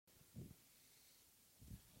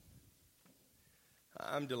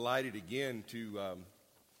I'm delighted again to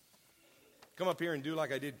come up here and do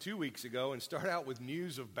like I did 2 weeks ago and start out with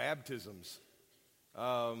news of baptisms.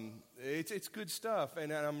 It's good stuff,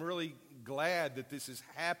 and I'm really glad that this is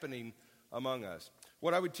happening among us.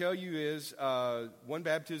 What I would tell you is one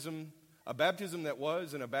baptism, a baptism that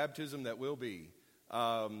was and a baptism that will be.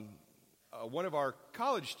 One of our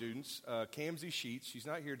college students, Kamsie Sheets, she's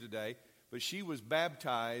not here today, but she was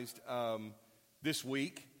baptized this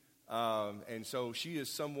week. And so she is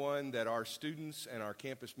someone that our students and our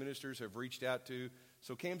campus ministers have reached out to.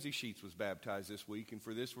 So Kamsie Sheets was baptized this week, and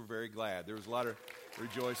for this we're very glad. There was a lot of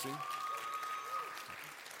rejoicing.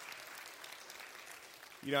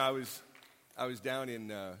 You know, I was down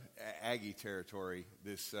in Aggie territory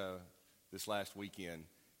this last weekend,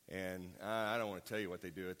 and I don't want to tell you what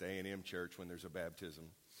they do at the A&M church when there's a baptism.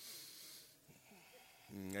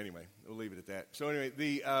 Anyway, we'll leave it at that. So anyway,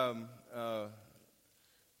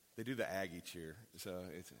 they do the Aggie cheer, so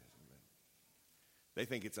they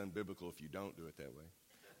think it's unbiblical if you don't do it that way.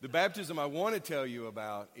 The baptism I want to tell you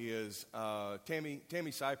about is Tammy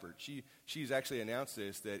Seipert. She's actually announced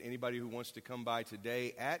this, that anybody who wants to come by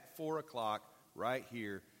today at 4 o'clock right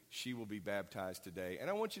here, she will be baptized today. And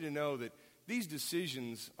I want you to know that these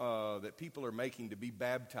decisions that people are making to be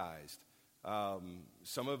baptized,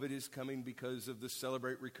 some of it is coming because of the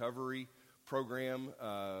Celebrate Recovery program.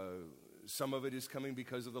 Some of it is coming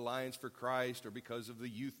because of the Lions for Christ, or because of the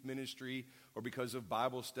youth ministry, or because of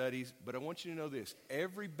Bible studies. But I want you to know this.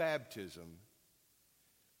 Every baptism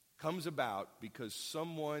comes about because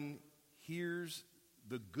someone hears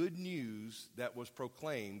the good news that was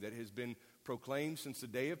proclaimed, that has been proclaimed since the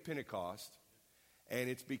day of Pentecost. And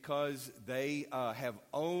it's because they have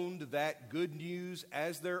owned that good news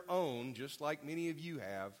as their own, just like many of you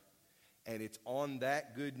have. And it's on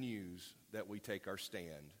that good news that we take our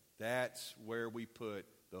stand. That's where we put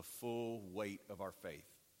the full weight of our faith,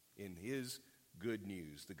 in His good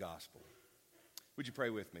news, the gospel. Would you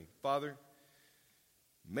pray with me? Father,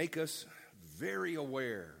 make us very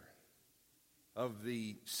aware of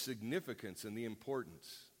the significance and the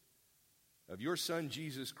importance of your Son,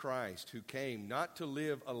 Jesus Christ, who came not to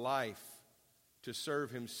live a life to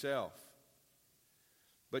serve Himself,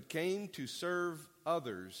 but came to serve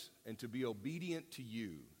others and to be obedient to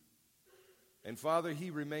you. And Father,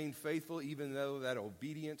 He remained faithful even though that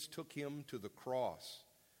obedience took Him to the cross,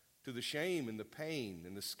 to the shame and the pain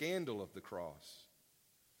and the scandal of the cross.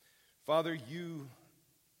 Father, you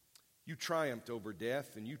triumphed over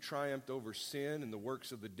death, and you triumphed over sin and the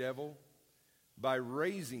works of the devil by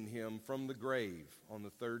raising Him from the grave on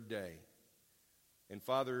the third day. And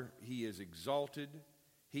Father, He is exalted.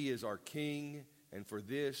 He is our King, and for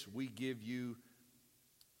this we give you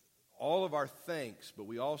all of our thanks, but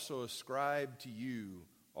we also ascribe to you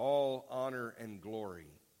all honor and glory,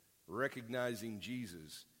 recognizing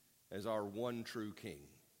Jesus as our one true King.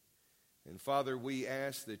 And Father, we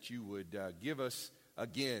ask that you would give us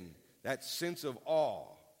again that sense of awe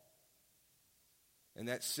and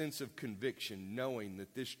that sense of conviction, knowing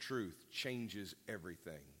that this truth changes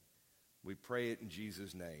everything. We pray it in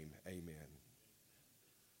Jesus' name. Amen.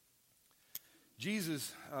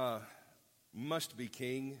 Jesus must be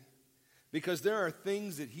King, because there are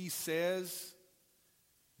things that He says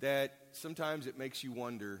that sometimes it makes you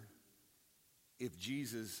wonder if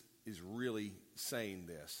Jesus is really saying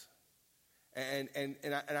this. And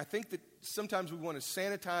I think that sometimes we want to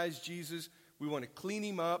sanitize Jesus. We want to clean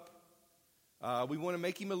Him up. We want to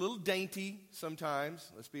make Him a little dainty sometimes,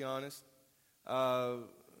 let's be honest.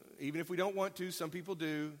 Even if we don't want to, some people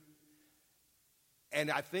do. And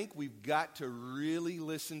I think we've got to really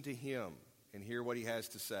listen to Him and hear what He has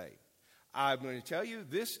to say. I'm going to tell you,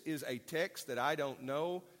 this is a text that I don't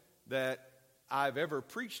know that I've ever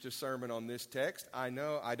preached a sermon on this text.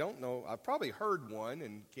 I've probably heard one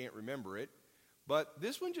and can't remember it. But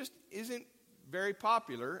this one just isn't very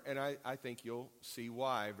popular, and I think you'll see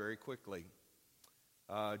why very quickly.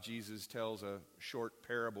 Jesus tells a short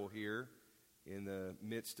parable here in the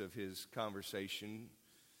midst of His conversation.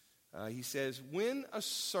 He says, when a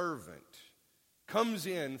servant comes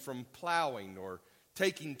in from plowing or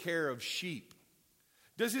taking care of sheep,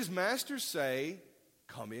 does his master say,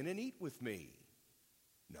 "Come in and eat with me"?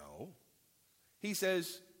 No. He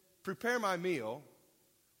says, "Prepare my meal,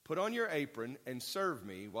 put on your apron, and serve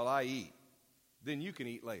me while I eat. Then you can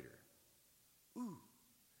eat later." Ooh.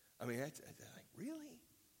 I mean, that's like, really?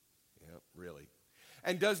 Yeah, really.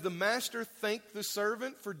 And does the master thank the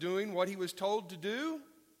servant for doing what he was told to do?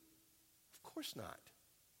 Of course not.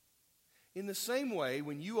 In the same way,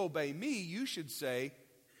 when you obey me, you should say,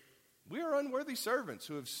 "We are unworthy servants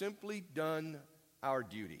who have simply done our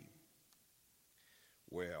duty."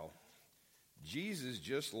 Well, Jesus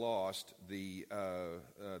just lost the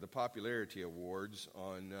popularity awards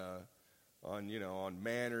on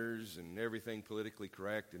manners and everything politically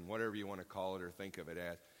correct and whatever you want to call it or think of it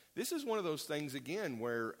as. This is one of those things again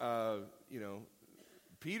where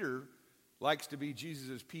Peter likes to be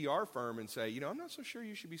Jesus' PR firm and say, I'm not so sure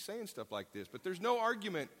you should be saying stuff like this. But there's no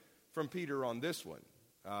argument from Peter on this one.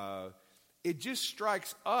 It just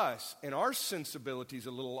strikes us and our sensibilities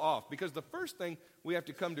a little off, because the first thing we have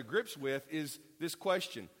to come to grips with is this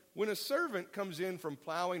question. When a servant comes in from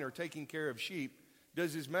plowing or taking care of sheep,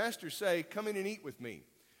 does his master say, "Come in and eat with me"?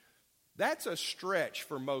 That's a stretch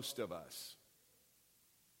for most of us,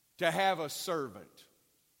 to have a servant.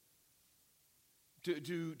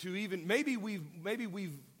 To even, maybe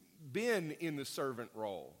we've been in the servant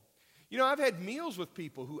role. I've had meals with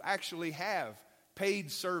people who actually have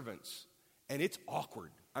paid servants, and it's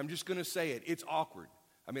awkward. I'm just going to say it. It's awkward.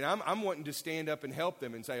 I mean, I'm wanting to stand up and help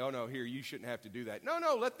them and say, "Oh, no, here, you shouldn't have to do that." No,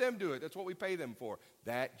 let them do it. That's what we pay them for.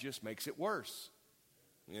 That just makes it worse.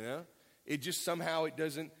 It just somehow it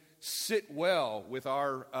doesn't sit well with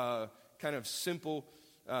our kind of simple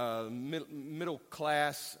middle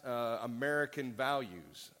class American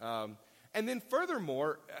values. And then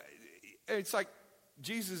furthermore, it's like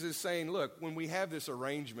Jesus is saying, look, when we have this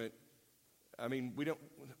arrangement, I mean,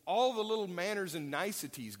 all the little manners and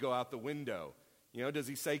niceties go out the window. Does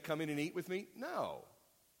he say, "Come in and eat with me"? No.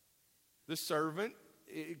 The servant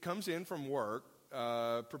comes in from work,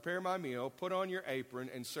 prepare my meal, put on your apron,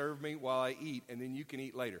 and serve me while I eat, and then you can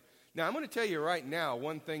eat later. Now, I'm going to tell you right now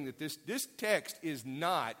one thing, that this text is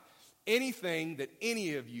not anything that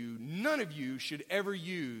none of you should ever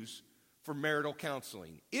use for marital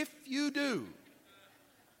counseling. If you do,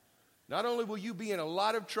 not only will you be in a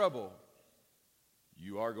lot of trouble,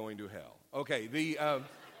 you are going to hell. Okay,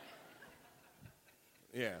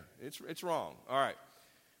 it's wrong. All right.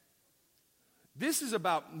 This is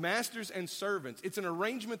about masters and servants. It's an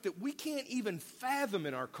arrangement that we can't even fathom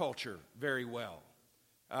in our culture very well.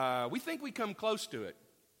 We think we come close to it.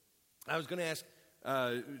 I was going to ask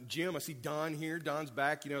Jim. I see Don here. Don's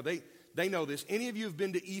back. They know this. Any of you have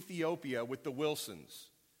been to Ethiopia with the Wilsons?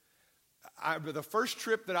 The first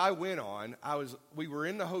trip that I went on, we were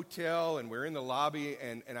in the hotel and we were in the lobby,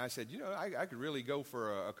 and I said, I could really go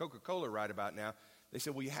for a Coca-Cola right about now. They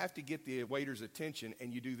said, well, you have to get the waiter's attention,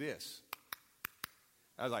 and you do this.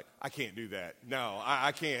 I was like, I can't do that. No,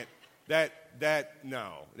 I can't.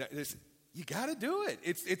 No. You got to do it.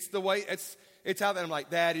 It's the way, it's how that I'm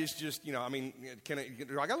like, that is just, do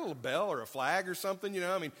I got a little bell or a flag or something,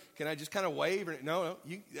 can I just kind of wave? No,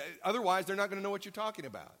 otherwise they're not going to know what you're talking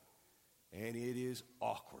about. And it is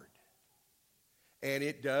awkward. And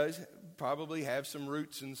it does probably have some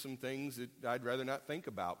roots and some things that I'd rather not think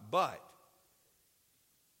about. But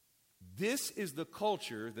this is the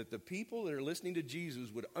culture that the people that are listening to Jesus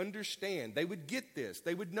would understand. They would get this.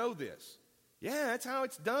 They would know this. Yeah, that's how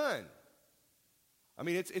it's done.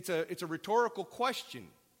 It's a rhetorical question.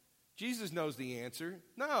 Jesus knows the answer.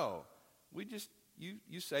 No,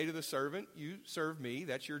 you say to the servant, "You serve me.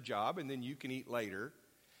 That's your job, and then you can eat later."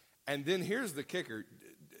 And then here's the kicker: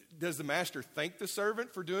 does the master thank the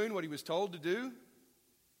servant for doing what he was told to do?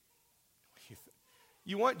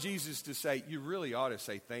 You want Jesus to say, "You really ought to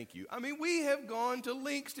say thank you." We have gone to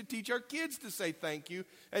lengths to teach our kids to say thank you,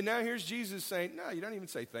 and now here's Jesus saying, "No, you don't even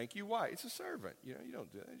say thank you." Why? It's a servant. You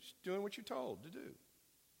don't do it. It's just doing what you're told to do.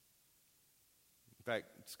 In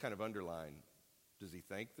fact, it's kind of underlined. Does he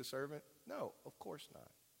thank the servant? No, of course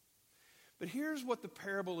not. But here's what the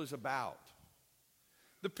parable is about.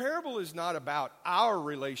 The parable is not about our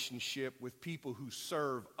relationship with people who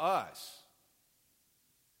serve us.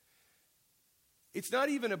 It's not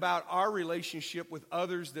even about our relationship with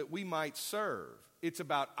others that we might serve. It's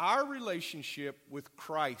about our relationship with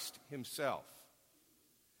Christ himself.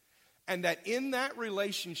 And that in that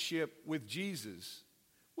relationship with Jesus,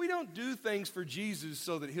 we don't do things for Jesus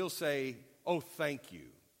so that he'll say, "Oh, thank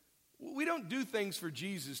you." We don't do things for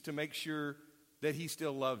Jesus to make sure that he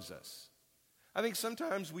still loves us. I think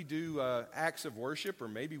sometimes we do acts of worship, or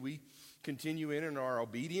maybe we continue in our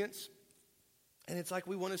obedience, and it's like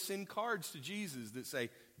we want to send cards to Jesus that say,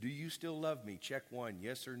 "Do you still love me? Check 1,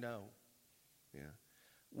 yes or no."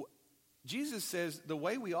 Yeah. Jesus says the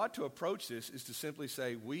way we ought to approach this is to simply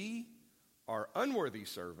say, "We are unworthy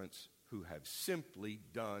servants who have simply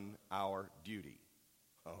done our duty."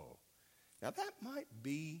 Oh, now that might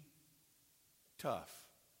be tough.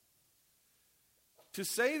 To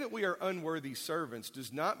say that we are unworthy servants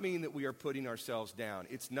does not mean that we are putting ourselves down.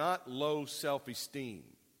 It's not low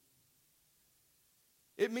self-esteem.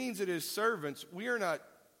 It means that as servants, we are not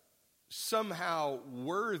somehow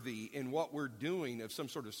worthy in what we're doing of some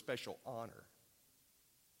sort of special honor.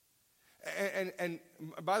 And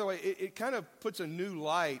by the way, it kind of puts a new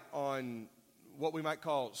light on what we might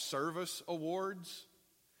call service awards.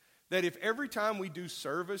 That if every time we do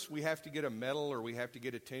service, we have to get a medal or we have to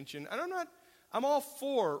get attention. And I'm all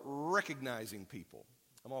for recognizing people.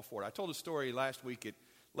 I'm all for it. I told a story last week at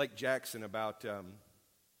Lake Jackson about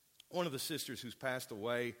one of the sisters who's passed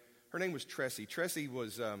away. Her name was Tressie. Tressie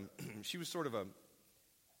was, she was sort of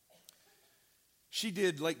she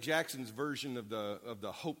did Lake Jackson's version of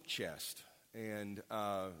the Hope Chest, and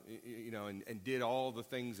and did all the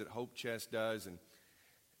things that Hope Chest does. And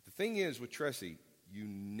the thing is with Tressie, you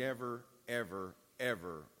never, ever,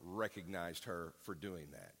 ever recognized her for doing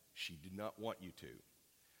that. She did not want you to.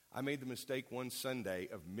 I made the mistake one Sunday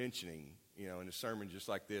of mentioning, in a sermon just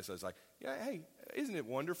like this, I was like, yeah, hey, isn't it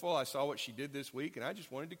wonderful? I saw what she did this week, and I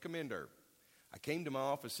just wanted to commend her. I came to my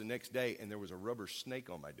office the next day, and there was a rubber snake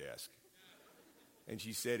on my desk. And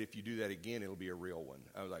she said, if you do that again, it'll be a real one.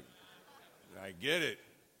 I was like, I get it.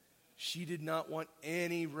 She did not want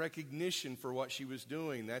any recognition for what she was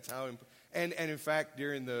doing. That's how, and in fact,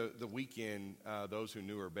 during the weekend, those who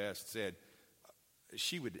knew her best said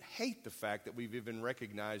she would hate the fact that we've even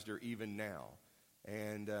recognized her even now.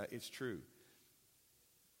 And it's true.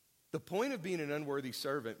 The point of being an unworthy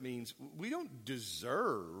servant means we don't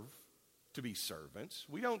deserve to be servants.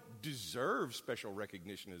 We don't deserve special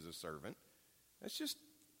recognition as a servant. That's just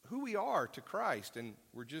who we are to Christ, and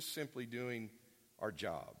we're just simply doing our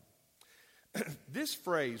job. This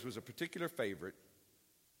phrase was a particular favorite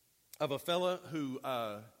of a fella who,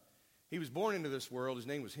 he was born into this world. His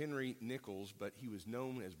name was Henry Nichols, but he was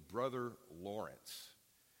known as Brother Lawrence.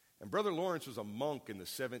 And Brother Lawrence was a monk in the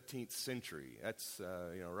 17th century. That's,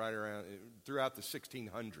 right around, throughout the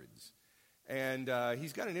 1600s. And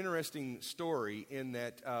he's got an interesting story in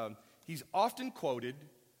that he's often quoted,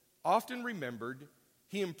 often remembered.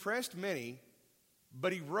 He impressed many,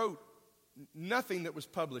 but he wrote nothing that was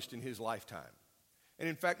published in his lifetime. And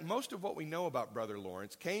in fact, most of what we know about Brother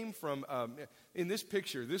Lawrence came from, in this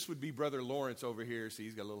picture, this would be Brother Lawrence over here. See,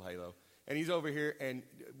 he's got a little halo. And he's over here, and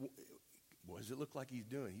what does it look like he's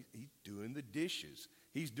doing? He's doing the dishes.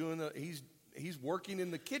 He's working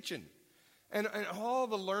in the kitchen. And all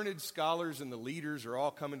the learned scholars and the leaders are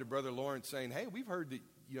all coming to Brother Lawrence saying, hey, we've heard that,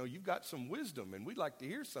 you've got some wisdom, and we'd like to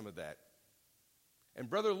hear some of that. And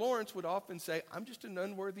Brother Lawrence would often say, I'm just an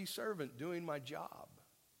unworthy servant doing my job.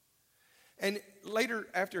 And later,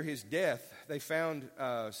 after his death, they found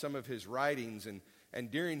some of his writings,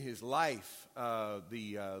 and during his life,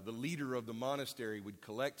 the leader of the monastery would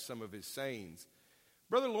collect some of his sayings.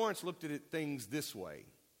 Brother Lawrence looked at things this way.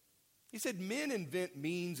 He said, men invent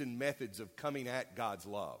means and methods of coming at God's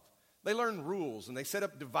love. They learn rules, and they set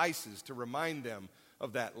up devices to remind them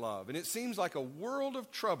of that love. And it seems like a world of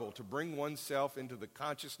trouble to bring oneself into the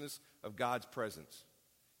consciousness of God's presence.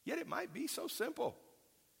 Yet it might be so simple.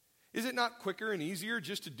 Is it not quicker and easier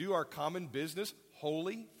just to do our common business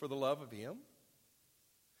wholly for the love of Him?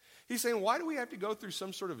 He's saying, why do we have to go through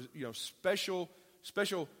some sort of special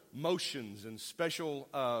motions and special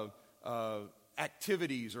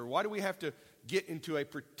activities, or why do we have to get into a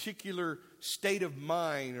particular state of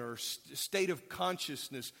mind or state of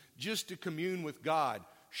consciousness just to commune with God?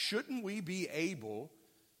 Shouldn't we be able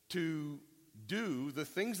to do the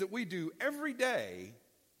things that we do every day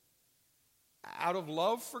out of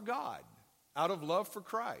love for God, out of love for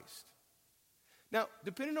Christ? Now,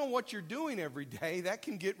 depending on what you're doing every day, that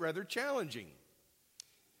can get rather challenging.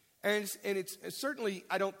 And it's certainly,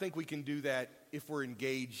 I don't think we can do that if we're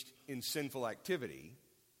engaged in sinful activity,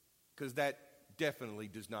 because that definitely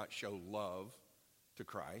does not show love to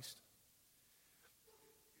Christ.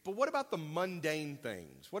 But what about the mundane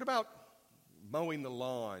things? What about mowing the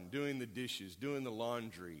lawn, doing the dishes, doing the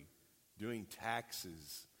laundry, doing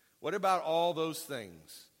taxes? What about all those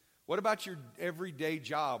things? What about your everyday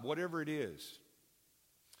job, whatever it is?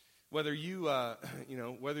 Whether you,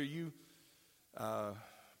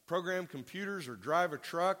 program computers or drive a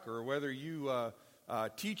truck, or whether you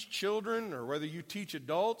teach children, or whether you teach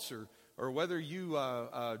adults, or whether you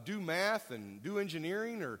do math and do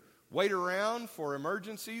engineering, or wait around for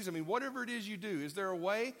emergencies. I mean, whatever it is you do, is there a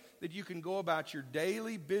way that you can go about your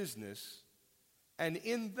daily business and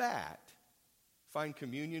in that find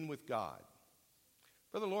communion with God?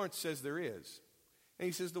 Brother Lawrence says there is. And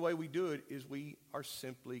he says the way we do it is we are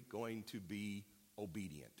simply going to be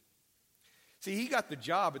obedient. See, he got the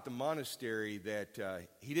job at the monastery that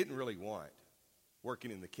he didn't really want, working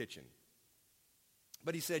in the kitchen.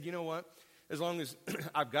 But he said, you know what? As long as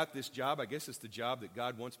I've got this job, I guess it's the job that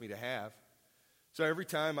God wants me to have. So every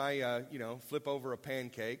time I, flip over a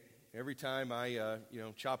pancake, Every time I,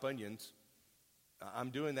 chop onions, I'm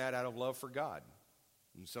doing that out of love for God.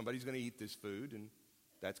 And somebody's going to eat this food, and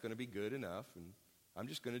that's going to be good enough, and I'm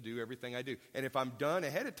just going to do everything I do. And if I'm done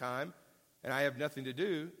ahead of time and I have nothing to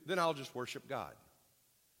do, then I'll just worship God.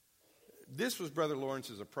 This was Brother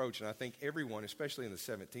Lawrence's approach, and I think everyone, especially in the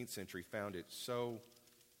 17th century, found it so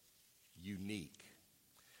unique.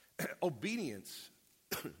 Obedience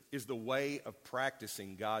is the way of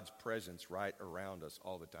practicing God's presence right around us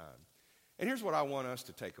all the time. And here's what I want us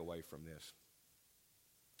to take away from this.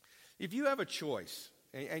 If you have a choice,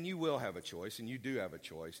 and you will have a choice, and you do have a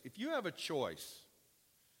choice, if you have a choice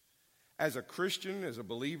as a Christian, as a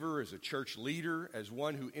believer, as a church leader, as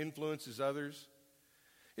one who influences others,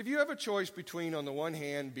 if you have a choice between, on the one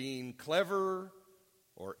hand, being clever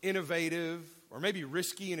or innovative or maybe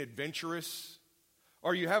risky and adventurous,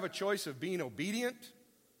 or you have a choice of being obedient,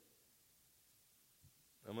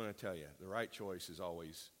 I'm going to tell you, the right choice is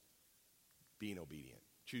always being obedient.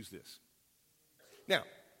 Choose this. Now,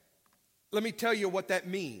 let me tell you what that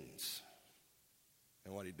means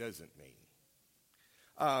and what it doesn't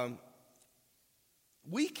mean.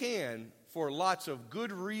 We can, for lots of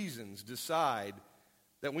good reasons, decide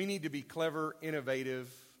that we need to be clever, innovative,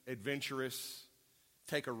 adventurous,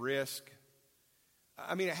 take a risk.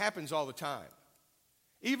 I mean, it happens all the time.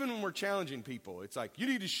 Even when we're challenging people, it's like, you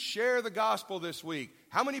need to share the gospel this week.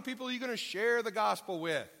 How many people are you going to share the gospel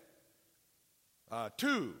with?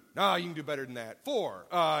 2. No, you can do better than that. 4.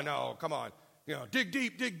 No, come on. Dig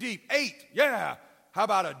deep, dig deep. 8. Yeah. How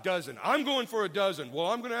about a dozen? I'm going for a dozen. Well,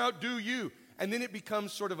 I'm going to outdo you. And then it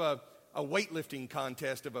becomes sort of a weightlifting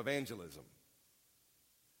contest of evangelism.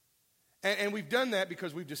 And we've done that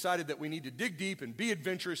because we've decided that we need to dig deep and be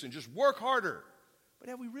adventurous and just work harder. But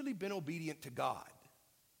have we really been obedient to God?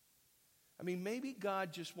 I mean, maybe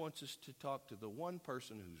God just wants us to talk to the one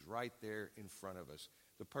person who's right there in front of us,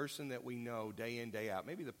 the person that we know day in, day out,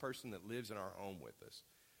 maybe the person that lives in our home with us.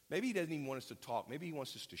 Maybe he doesn't even want us to talk. Maybe he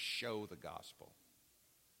wants us to show the gospel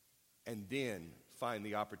and then find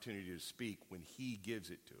the opportunity to speak when he gives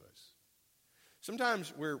it to us.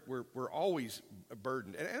 Sometimes we're always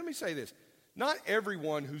burdened. And let me say this. Not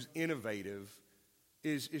everyone who's innovative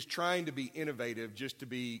is trying to be innovative just to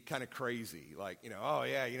be kind of crazy. Like, oh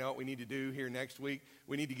yeah, you know what we need to do here next week?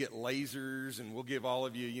 We need to get lasers, and we'll give all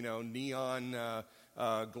of you, neon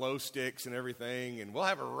glow sticks and everything, and we'll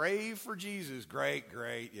have a rave for Jesus. Great,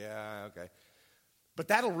 yeah, okay. But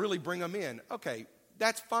that'll really bring them in. Okay,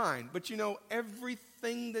 that's fine. But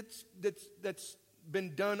everything that's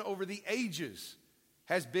been done over the ages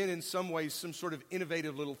has been in some ways some sort of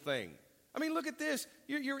innovative little thing. I mean, look at this.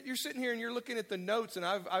 You're sitting here and you're looking at the notes, and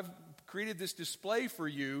I've created this display for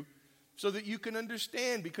you so that you can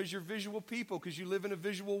understand, because you're visual people, because you live in a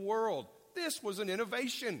visual world. This was an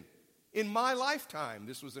innovation. In my lifetime,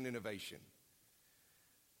 this was an innovation.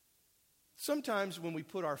 Sometimes when we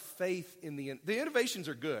put our faith in the innovations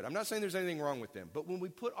are good. I'm not saying there's anything wrong with them. But when we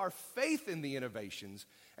put our faith in the innovations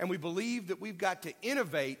and we believe that we've got to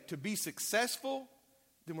innovate to be successful,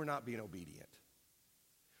 then we're not being obedient.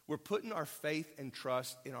 We're putting our faith and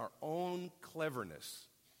trust in our own cleverness,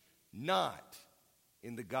 not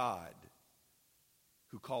in the God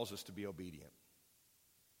who calls us to be obedient.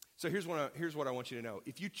 So here's what I want you to know.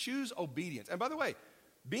 If you choose obedience, and by the way,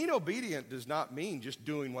 being obedient does not mean just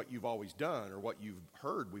doing what you've always done or what you've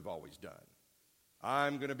heard we've always done.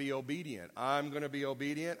 I'm going to be obedient. I'm going to be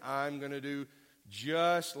obedient. I'm going to do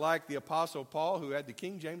just like the Apostle Paul, who had the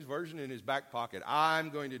King James Version in his back pocket. I'm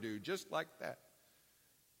going to do just like that.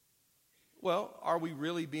 Well, are we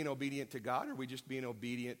really being obedient to God, or are we just being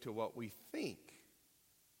obedient to what we think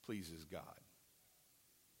pleases God?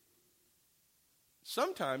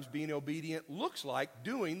 Sometimes being obedient looks like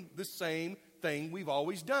doing the same thing we've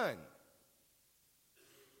always done.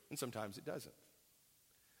 And sometimes it doesn't.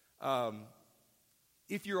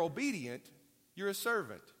 If you're obedient, you're a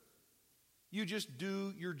servant. You just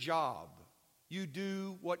do your job. You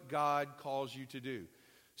do what God calls you to do.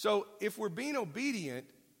 So if we're being obedient,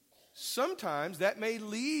 sometimes that may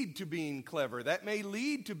lead to being clever. That may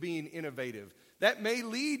lead to being innovative. That may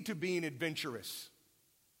lead to being adventurous.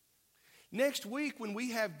 Next week when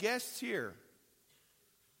we have guests here,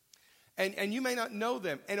 and you may not know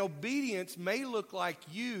them, and obedience may look like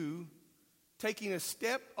you taking a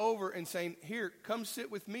step over and saying, here, come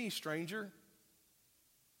sit with me, stranger.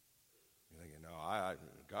 You're thinking, no,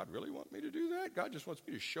 God really want me to do that? God just wants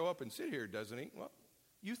me to show up and sit here, doesn't he? Well,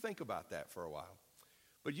 you think about that for a while.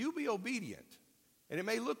 But you be obedient, and it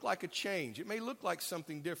may look like a change. It may look like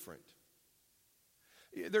something different.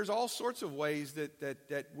 There's all sorts of ways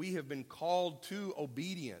that we have been called to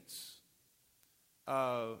obedience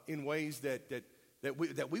in ways that that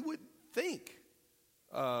we would think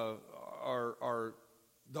are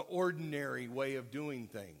the ordinary way of doing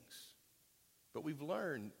things. But we've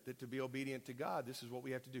learned that to be obedient to God, this is what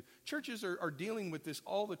we have to do. Churches are dealing with this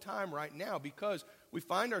all the time right now because we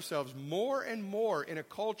find ourselves more and more in a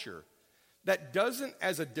culture that doesn't,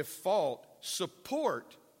 as a default,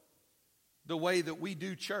 support the way that we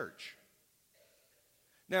do church.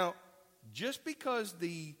 Now, just because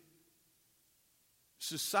the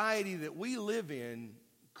society that we live in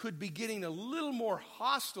could be getting a little more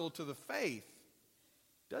hostile to the faith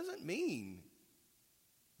doesn't mean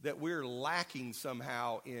that we're lacking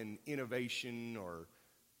somehow in innovation or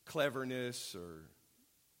cleverness or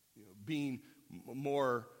being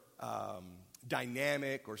more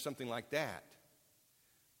dynamic or something like that.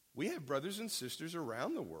 We have brothers and sisters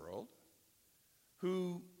around the world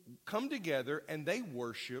who come together and they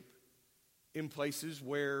worship in places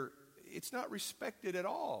where it's not respected at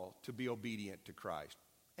all to be obedient to Christ.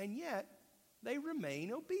 And yet, they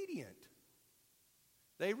remain obedient.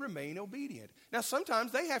 They remain obedient. Now,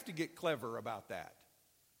 sometimes they have to get clever about that.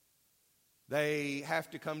 They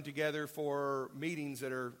have to come together for meetings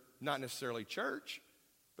that are not necessarily church,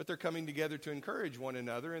 but they're coming together to encourage one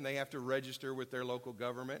another, and they have to register with their local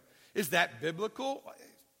government. Is that biblical?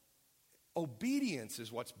 Obedience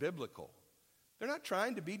is what's biblical. They're not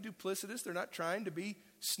trying to be duplicitous. They're not trying to be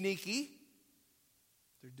sneaky.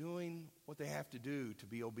 They're doing what they have to do to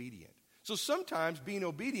be obedient. So sometimes being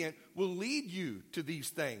obedient will lead you to these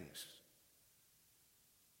things.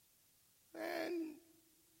 And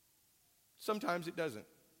sometimes it doesn't.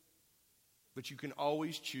 But you can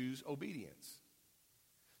always choose obedience.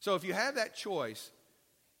 So if you have that choice,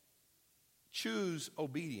 choose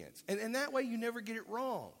obedience. And that way you never get it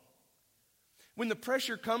wrong. When the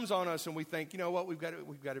pressure comes on us and we think, you know what, we've got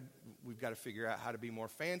to figure out how to be more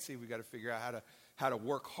fancy. We've got to figure out how to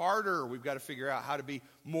work harder. We've got to figure out how to be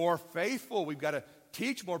more faithful. We've got to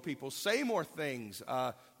teach more people, say more things,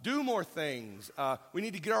 do more things. We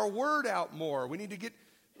need to get our word out more. We need to get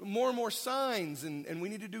more and more signs, and we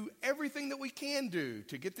need to do everything that we can do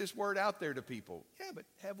to get this word out there to people. Yeah, but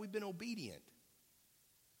have we been obedient?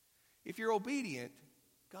 If you're obedient,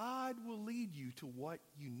 God will lead you to what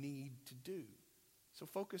you need to do. So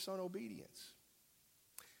focus on obedience.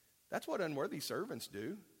 That's what unworthy servants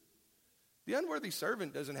do. The unworthy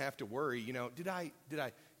servant doesn't have to worry, did I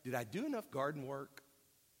do enough garden work?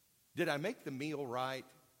 Did I make the meal right?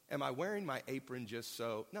 Am I wearing my apron just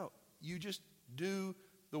so? No, you just do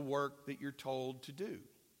the work that you're told to do.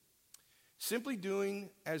 Simply doing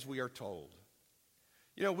as we are told.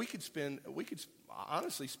 We could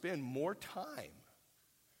honestly spend more time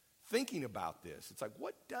thinking about this. It's like,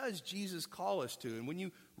 what does Jesus call us to? And when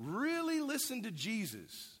you really listen to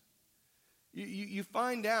Jesus, you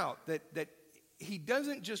find out that he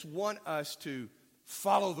doesn't just want us to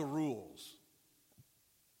follow the rules.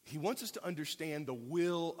 He wants us to understand the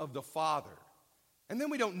will of the Father. And then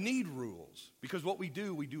we don't need rules, because what we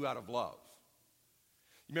do out of love.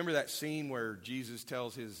 You remember that scene where Jesus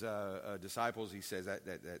tells his disciples, he says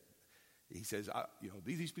that he says,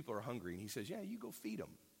 these people are hungry. And he says, yeah, you go feed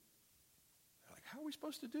them. They're like, how are we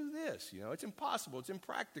supposed to do this? It's impossible. It's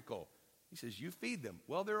impractical. He says, you feed them.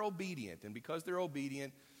 Well, they're obedient. And because they're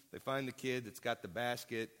obedient, they find the kid that's got the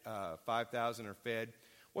basket, 5,000 are fed.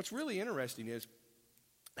 What's really interesting is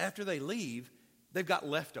after they leave, they've got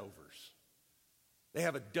leftovers. They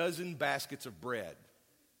have 12 baskets of bread.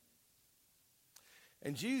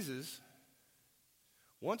 And Jesus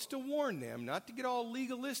wants to warn them not to get all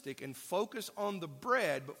legalistic and focus on the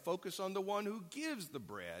bread, but focus on the one who gives the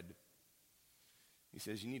bread. He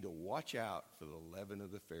says, you need to watch out for the leaven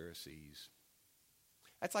of the Pharisees.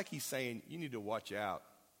 That's like he's saying, you need to watch out.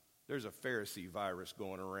 There's a Pharisee virus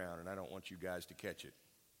going around, and I don't want you guys to catch it.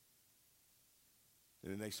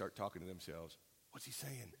 And then they start talking to themselves. What's he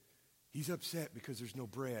saying? He's upset because there's no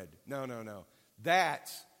bread. No.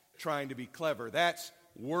 That's trying to be clever. That's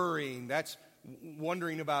worrying. That's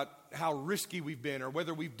wondering about how risky we've been or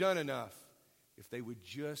whether we've done enough. If they would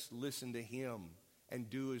just listen to him and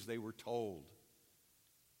do as they were told,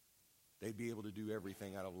 they'd be able to do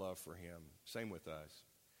everything out of love for him. Same with us.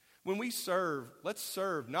 When we serve, let's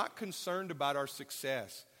serve not concerned about our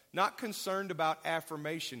success, not concerned about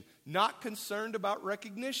affirmation, not concerned about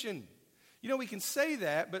recognition. We can say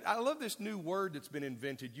that, but I love this new word that's been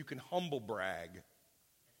invented. You can humble brag.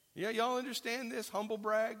 Yeah, y'all understand this? Humble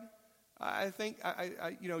brag? I think,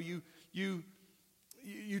 you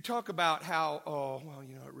talk about how,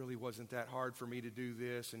 it really wasn't that hard for me to do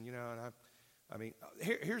this. And,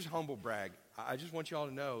 here's humble brag. I just want y'all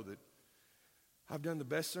to know that I've done the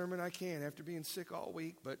best sermon I can after being sick all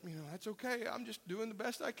week, but, that's okay. I'm just doing the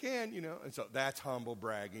best I can, And so that's humble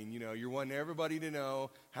bragging. You're wanting everybody to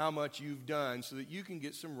know how much you've done so that you can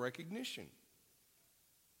get some recognition.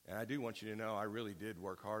 And I do want you to know I really did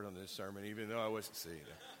work hard on this sermon, even though I wasn't seeing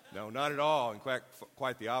it. No, not at all. In fact,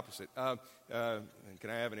 quite the opposite. Can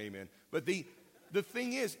I have an amen? But the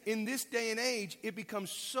thing is, in this day and age, it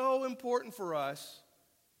becomes so important for us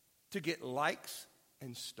to get likes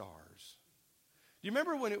and stars. Do you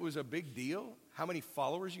remember when it was a big deal, how many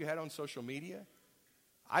followers you had on social media?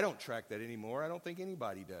 I don't track that anymore. I don't think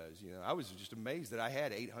anybody does. I was just amazed that I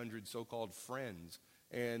had 800 so-called friends.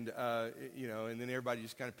 And, and then everybody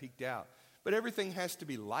just kind of peeked out. But everything has to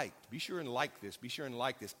be liked. Be sure and like this. Be sure and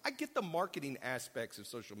like this. I get the marketing aspects of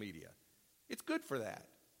social media. It's good for that.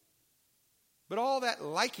 But all that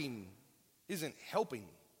liking isn't helping.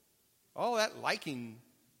 All that liking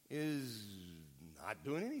is not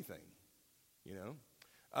doing anything.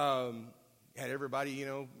 Had everybody,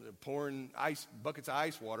 pouring buckets of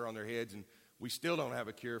ice water on their heads, and we still don't have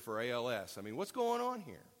a cure for ALS. I mean, what's going on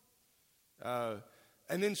here?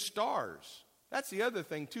 And then stars. That's the other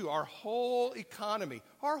thing, too. Our whole economy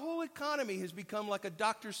has become like a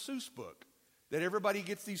Dr. Seuss book, that everybody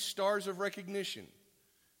gets these stars of recognition.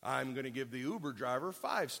 I'm going to give the Uber driver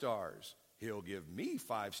 5 stars. He'll give me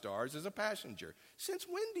 5 stars as a passenger. Since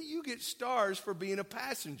when do you get stars for being a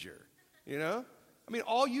passenger?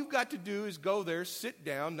 All you've got to do is go there, sit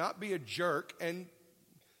down, not be a jerk, and,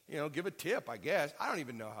 give a tip, I guess. I don't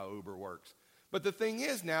even know how Uber works. But the thing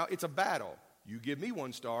is now, it's a battle. You give me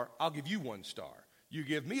 1 star, I'll give you 1 star. You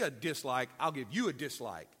give me a dislike, I'll give you a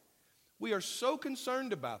dislike. We are so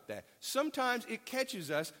concerned about that. Sometimes it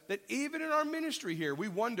catches us that even in our ministry here, we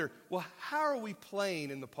wonder, well, how are we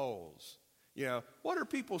playing in the polls? What are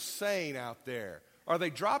people saying out there? Are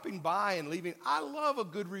they dropping by and leaving? I love a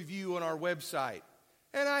good review on our website.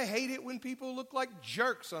 And I hate it when people look like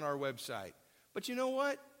jerks on our website. But you know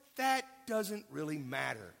what? That doesn't really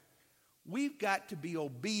matter. We've got to be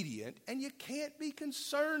obedient, and you can't be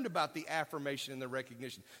concerned about the affirmation and the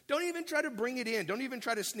recognition. Don't even try to bring it in. Don't even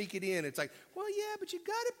try to sneak it in. It's like, well, yeah, but you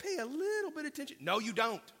got to pay a little bit of attention. No, you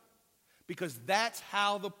don't, because that's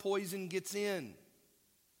how the poison gets in.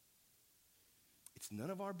 It's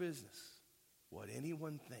none of our business what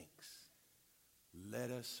anyone thinks.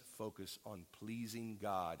 Let us focus on pleasing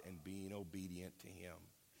God and being obedient to Him.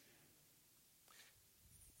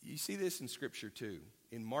 You see this in Scripture too.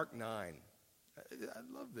 In Mark 9, I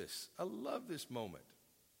love this. I love this moment.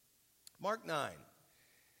 Mark 9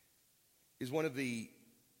 is one of the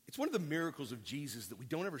miracles of Jesus that we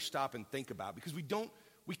don't ever stop and think about, because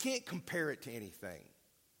we can't compare it to anything.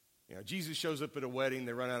 Jesus shows up at a wedding,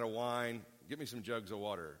 they run out of wine. Get me some jugs of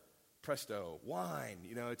water. Presto, wine.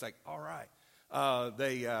 It's like, all right.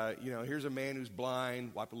 Here's a man who's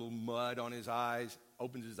blind, wipe a little mud on his eyes,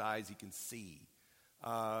 opens his eyes, he can see.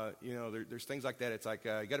 There's things like that. It's like,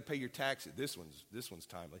 you got to pay your taxes. This one's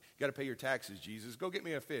timely. You got to pay your taxes, Jesus. Go get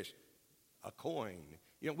me a fish, a coin.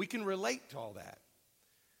 We can relate to all that.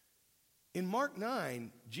 In Mark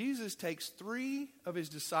 9, Jesus takes 3 of his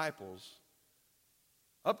disciples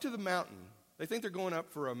up to the mountain. They think they're going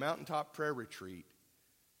up for a mountaintop prayer retreat.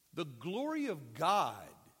 The glory of God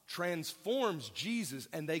transforms Jesus,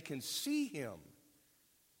 and they can see him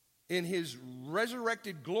in his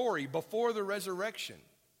resurrected glory before the resurrection.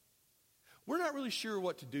 We're not really sure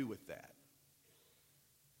what to do with that.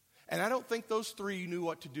 And I don't think those 3 knew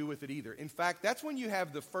what to do with it either. In fact, that's when you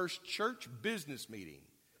have the first church business meeting,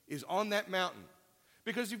 is on that mountain.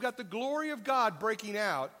 Because you've got the glory of God breaking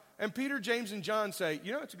out, and Peter, James, and John say,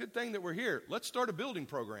 it's a good thing that we're here. Let's start a building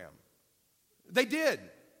program. They did.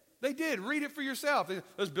 They did. Read it for yourself.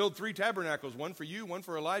 Let's build 3 tabernacles, one for you, one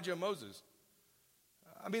for Elijah and Moses.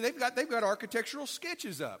 They've got architectural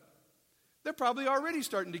sketches up. They're probably already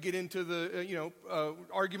starting to get into the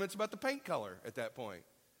arguments about the paint color at that point.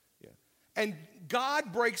 Yeah. And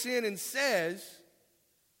God breaks in and says,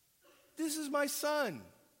 "This is my son.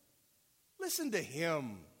 Listen to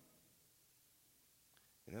him."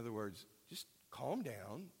 In other words, just calm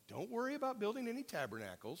down. Don't worry about building any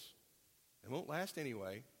tabernacles. They won't last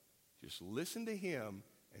anyway. Just listen to him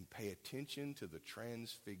and pay attention to the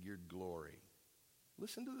transfigured glory.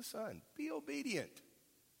 Listen to the Son. Be obedient.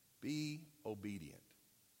 Be obedient.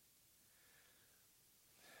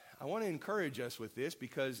 I want to encourage us with this,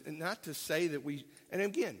 because, and not to say that and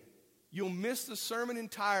again, you'll miss the sermon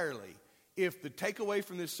entirely if the takeaway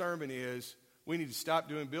from this sermon is we need to stop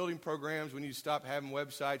doing building programs, we need to stop having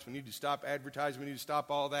websites, we need to stop advertising, we need to stop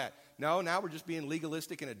all that. No, now we're just being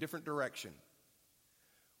legalistic in a different direction.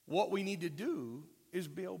 What we need to do is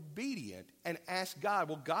be obedient and ask God,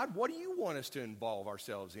 well, God, what do you want us to involve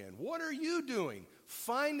ourselves in? What are you doing?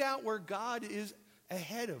 Find out where God is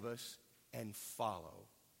ahead of us and follow.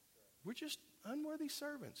 We're just unworthy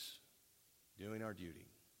servants doing our duty.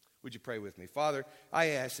 Would you pray with me? Father,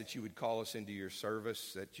 I ask that you would call us into your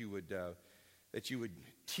service, that you would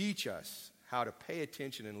teach us how to pay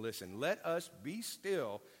attention and listen. Let us be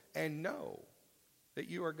still and know that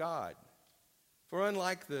you are God. For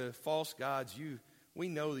unlike the false gods, we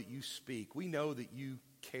know that you speak. We know that you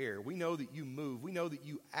care. We know that you move. We know that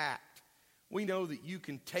you act. We know that you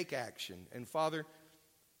can take action. And Father,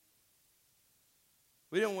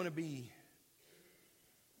 we don't want to be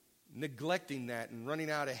neglecting that and running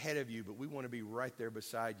out ahead of you, but we want to be right there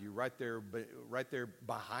beside you, right there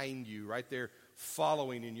behind you, right there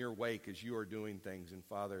following in your wake as you are doing things. And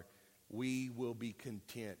Father, we will be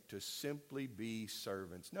content to simply be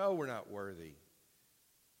servants. No, we're not worthy.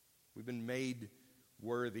 We've been made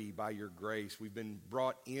worthy by your grace. We've been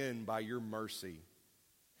brought in by your mercy.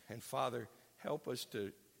 And Father, help us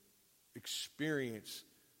to experience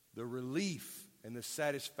the relief and the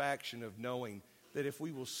satisfaction of knowing that if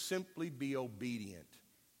we will simply be obedient,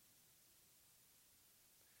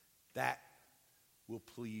 that will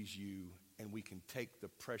please you, and we can take the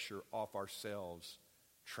pressure off ourselves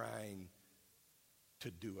trying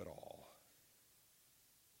to do it all.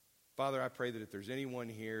 Father, I pray that if there's anyone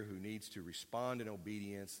here who needs to respond in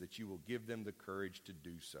obedience, that you will give them the courage to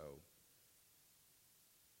do so.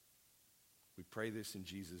 We pray this in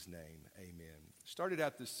Jesus' name. Amen. Started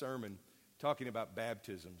out this sermon talking about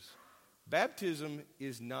baptisms. Baptism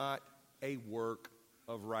is not a work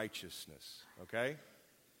of righteousness, okay?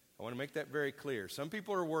 I want to make that very clear. Some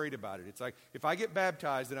people are worried about it. It's like, if I get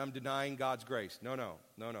baptized, then I'm denying God's grace. No,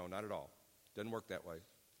 not at all. Doesn't work that way.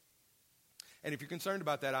 And if you're concerned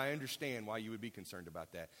about that, I understand why you would be concerned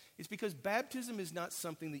about that. It's because baptism is not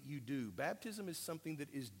something that you do. Baptism is something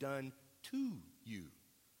that is done to you.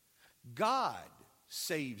 God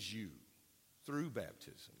saves you through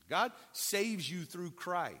baptism. God saves you through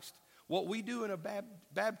Christ. What we do in a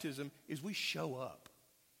baptism is we show up.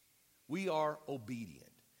 We are obedient.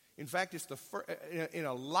 In fact, it's in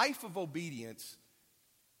a life of obedience,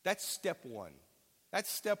 that's step one.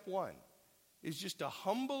 That's step one, is just to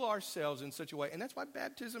humble ourselves in such a way. And that's why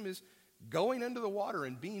baptism is going under the water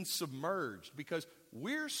and being submerged, because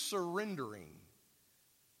we're surrendering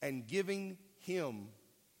and giving him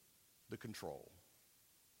the control.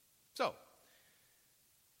 So,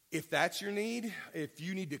 if that's your need, if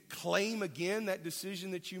you need to claim again that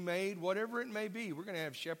decision that you made, whatever it may be, we're going to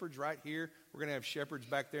have shepherds right here. We're going to have shepherds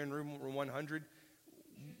back there in room 100.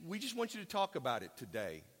 We just want you to talk about it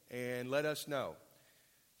today and let us know.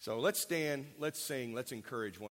 So let's stand, let's sing, let's encourage one.